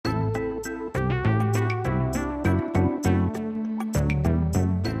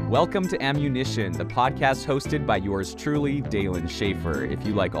Welcome to Ammunition, the podcast hosted by yours truly, Dalen Schaefer. If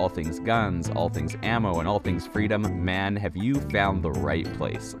you like all things guns, all things ammo, and all things freedom, man, have you found the right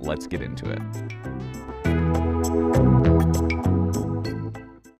place. Let's get into it.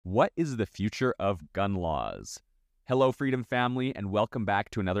 What is the future of gun laws? Hello, Freedom family, and welcome back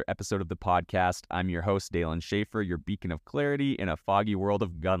to another episode of the podcast. I'm your host, Dalen Schaefer, your beacon of clarity in a foggy world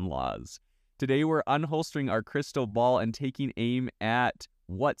of gun laws. Today, we're unholstering our crystal ball and taking aim at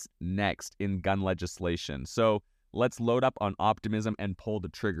what's next in gun legislation. So let's load up on optimism and pull the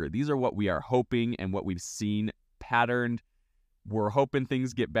trigger. These are what we are hoping and what we've seen patterned. We're hoping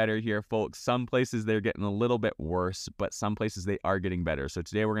things get better here, folks. Some places they're getting a little bit worse, but some places they are getting better. So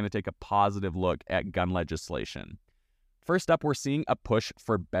today we're going to take a positive look at gun legislation. First up, we're seeing a push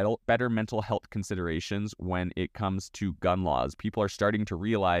for better mental health considerations when it comes to gun laws. People are starting to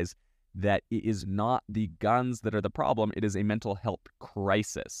realize that it is not the guns that are the problem, it is a mental health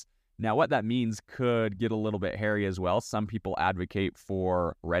crisis. Now, what that means could get a little bit hairy as well. Some people advocate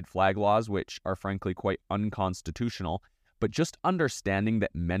for red flag laws, which are frankly quite unconstitutional. But just understanding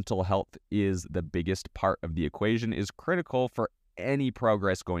that mental health is the biggest part of the equation is critical for any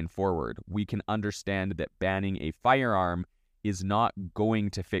progress going forward. We can understand that banning a firearm is not going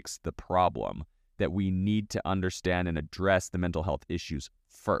to fix the problem, that we need to understand and address the mental health issues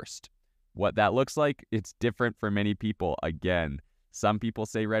first. What that looks like, it's different for many people. Again, some people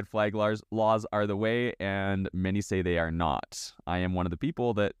say red flag laws are the way, and many say they are not. I am one of the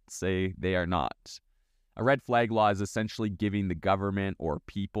people that say they are not. A red flag law is essentially giving the government or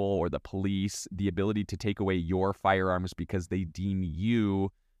people or the police the ability to take away your firearms because they deem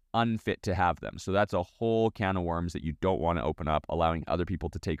you unfit to have them. So that's a whole can of worms that you don't want to open up, allowing other people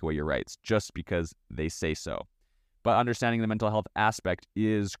to take away your rights just because they say so. But understanding the mental health aspect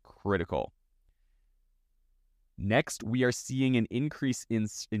is critical. Next, we are seeing an increase in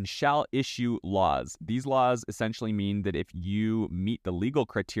shall issue laws. These laws essentially mean that if you meet the legal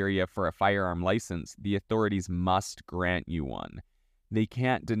criteria for a firearm license, the authorities must grant you one. They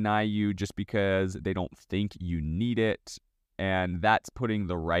can't deny you just because they don't think you need it. And that's putting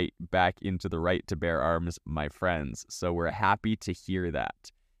the right back into the right to bear arms, my friends. So we're happy to hear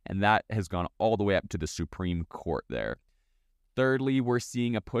that. And that has gone all the way up to the Supreme Court there. Thirdly, we're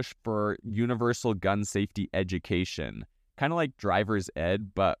seeing a push for universal gun safety education, kind of like driver's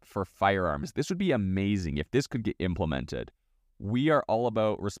ed, but for firearms. This would be amazing if this could get implemented. We are all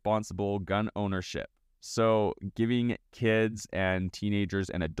about responsible gun ownership. So giving kids and teenagers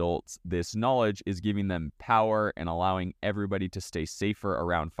and adults this knowledge is giving them power and allowing everybody to stay safer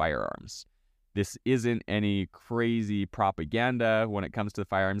around firearms. This isn't any crazy propaganda when it comes to the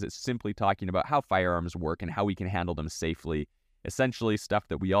firearms. It's simply talking about how firearms work and how we can handle them safely. Essentially stuff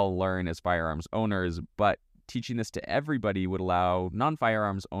that we all learn as firearms owners, but teaching this to everybody would allow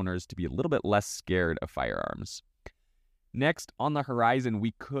non-firearms owners to be a little bit less scared of firearms. Next, on the horizon,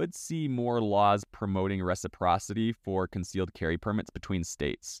 we could see more laws promoting reciprocity for concealed carry permits between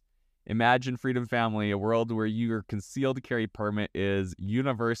states. Imagine, Freedom Family, a world where your concealed carry permit is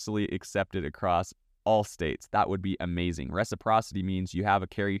universally accepted across all states. That would be amazing. Reciprocity means you have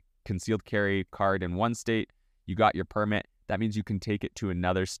a concealed carry card in one state, you got your permit. That means you can take it to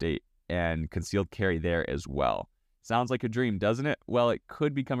another state and concealed carry there as well. Sounds like a dream, doesn't it? Well, it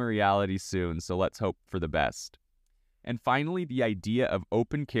could become a reality soon, so let's hope for the best. And finally, the idea of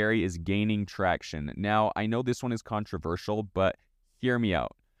open carry is gaining traction. Now, I know this one is controversial, but hear me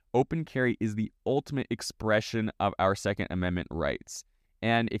out. Open carry is the ultimate expression of our Second Amendment rights.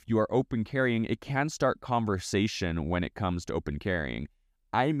 And if you are open carrying, it can start conversation when it comes to open carrying.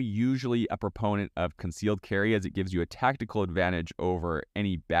 I'm usually a proponent of concealed carry as it gives you a tactical advantage over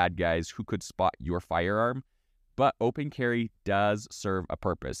any bad guys who could spot your firearm. But open carry does serve a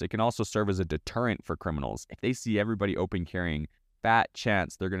purpose. It can also serve as a deterrent for criminals. If they see everybody open carrying, fat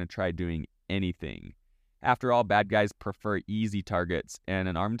chance they're going to try doing anything. After all, bad guys prefer easy targets, and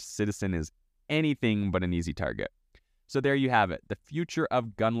an armed citizen is anything but an easy target. So there you have it, the future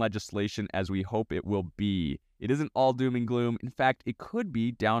of gun legislation as we hope it will be. It isn't all doom and gloom. In fact, it could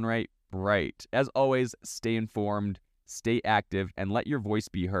be downright bright. As always, stay informed, stay active, and let your voice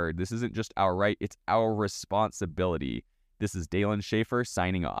be heard. This isn't just our right, it's our responsibility. This is Dalen Schaefer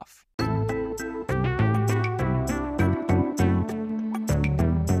signing off.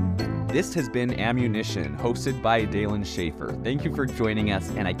 This has been Ammunition, hosted by Dalen Schaefer. Thank you for joining us,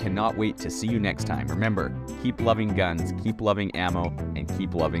 and I cannot wait to see you next time. Remember, keep loving guns, keep loving ammo, and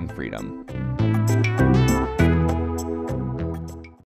keep loving freedom.